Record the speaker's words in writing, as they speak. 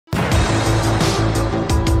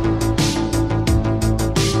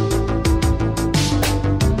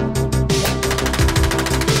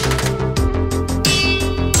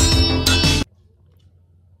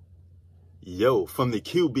Yo, from the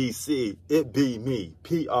QBC, it be me,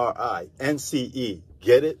 Prince.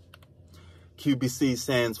 Get it? QBC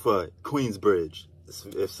stands for Queensbridge,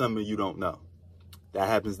 if some of you don't know. That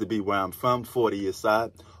happens to be where I'm from, 40th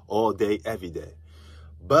side, all day, every day.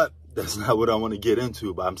 But that's not what I want to get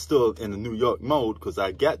into, but I'm still in the New York mode because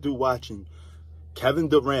I got through watching Kevin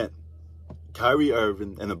Durant, Kyrie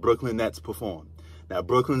Irving, and the Brooklyn Nets perform. Now,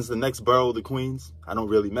 Brooklyn's the next borough of the Queens. I don't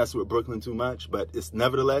really mess with Brooklyn too much, but it's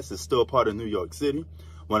still a part of New York City,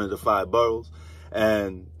 one of the 5 boroughs.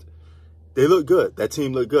 And they look good. That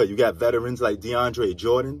team look good. You got veterans like DeAndre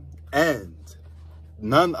Jordan and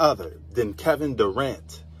none other than Kevin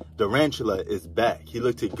Durant. Durantula is back. He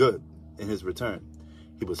looked good in his return.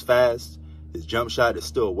 He was fast. His jump shot is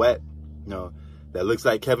still wet. You know, that looks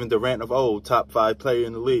like Kevin Durant of old, top 5 player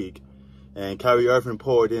in the league. And Kyrie Irving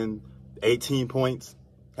poured in 18 points,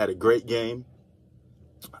 had a great game.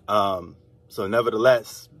 So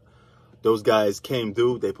nevertheless, those guys came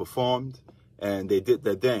through, they performed, and they did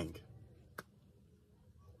their thing.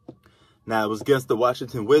 Now, it was against the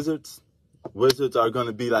Washington Wizards. Wizards are going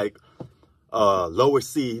to be like a lower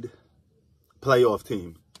seed playoff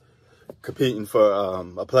team competing for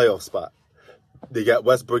a playoff spot. They got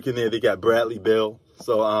Westbrook in there. They got Bradley Beal.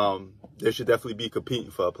 So they should definitely be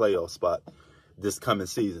competing for a playoff spot this coming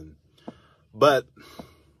season. But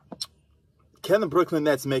can the Brooklyn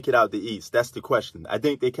Nets make it out the East? That's the question. I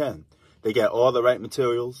think they can. They got all the right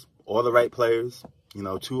materials, all the right players, you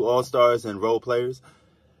know, 2 all-stars and role players.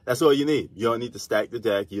 That's all you need. You don't need to stack the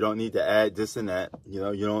deck. You don't need to add this and that. You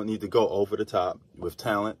know, you don't need to go over the top with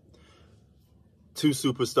talent. 2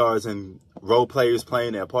 superstars and role players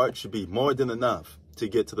playing their part should be more than enough to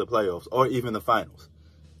get to the playoffs or even the finals.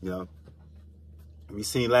 You know, we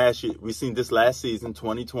seen this last season,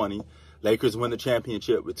 2020. Lakers win the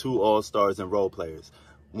championship with 2 all-stars and role players.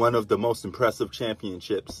 One of the most impressive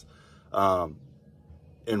championships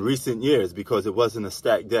in recent years because it wasn't a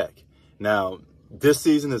stacked deck. Now, this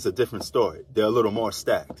season is a different story. They're a little more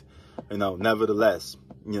stacked. You know, nevertheless,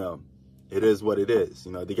 you know, it is what it is.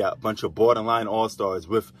 You know, they got a bunch of borderline all-stars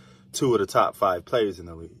with 2 of the top 5 players in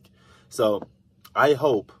the league. So I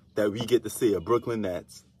hope that we get to see a Brooklyn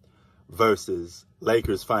Nets versus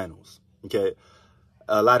Lakers finals. Okay.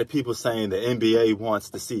 A lot of people saying the NBA wants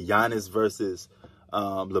to see Giannis versus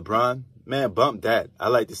LeBron. Man, bump that. I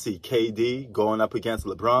like to see KD going up against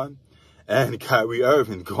LeBron and Kyrie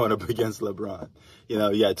Irving going up against LeBron. You know,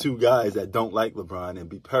 you got 2 guys that don't like LeBron and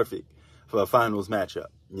be perfect for a finals matchup,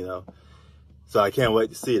 you know. So I can't wait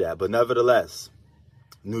to see that. But nevertheless,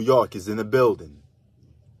 New York is in the building.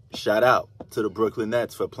 Shout out to the Brooklyn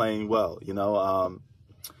Nets for playing well, you know.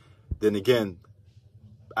 Then again,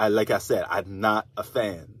 like I said, I'm not a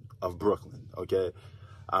fan of Brooklyn, okay?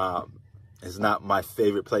 It's not my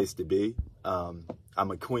favorite place to be. I'm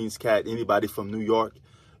a Queens cat. Anybody from New York,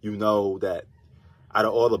 you know that out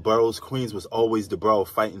of all the boroughs, Queens was always the borough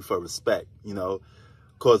fighting for respect, you know?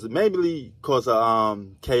 Because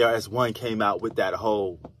KRS-One came out with that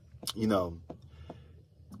whole, you know,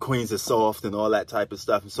 Queens is soft and all that type of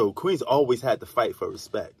stuff. And so Queens always had to fight for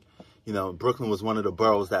respect. You know, Brooklyn was one of the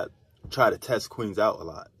boroughs that try to test Queens out a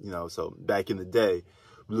lot, you know. So back in the day,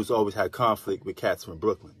 we always had conflict with cats from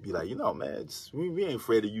Brooklyn. Be like, you know, man, we ain't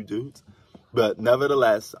afraid of you dudes. But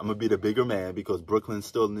nevertheless, I'm going to be the bigger man because Brooklyn's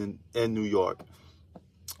still in New York.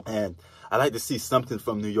 And I like to see something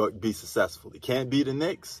from New York be successful. It can't be the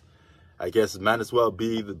Knicks. I guess it might as well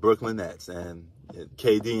be the Brooklyn Nets. And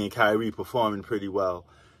KD and Kyrie performing pretty well,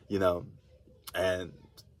 you know. And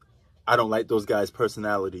I don't like those guys'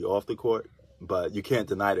 personality off the court. But you can't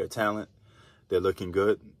deny their talent. They're looking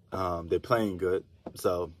good. They're playing good.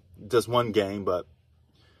 So just one game, but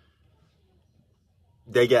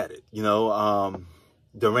they got it. You know,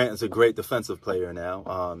 Durant is a great defensive player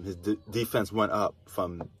now. His defense went up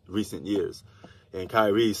from recent years. And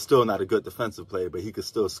Kyrie's still not a good defensive player, but he could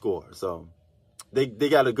still score. So they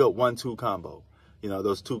got a good 1-2 combo. You know,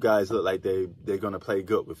 those 2 guys look like they're going to play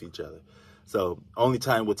good with each other. So only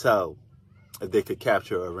time will tell if they could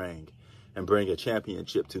capture a ring and bring a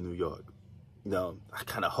championship to New York. You know, I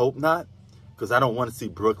kind of hope not, because I don't want to see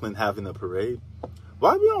Brooklyn having a parade.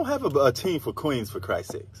 Why we don't have a team for Queens, for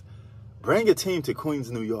Christ's sakes? Bring a team to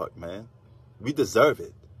Queens, New York, man. We deserve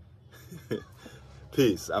it.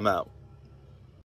 Peace. I'm out.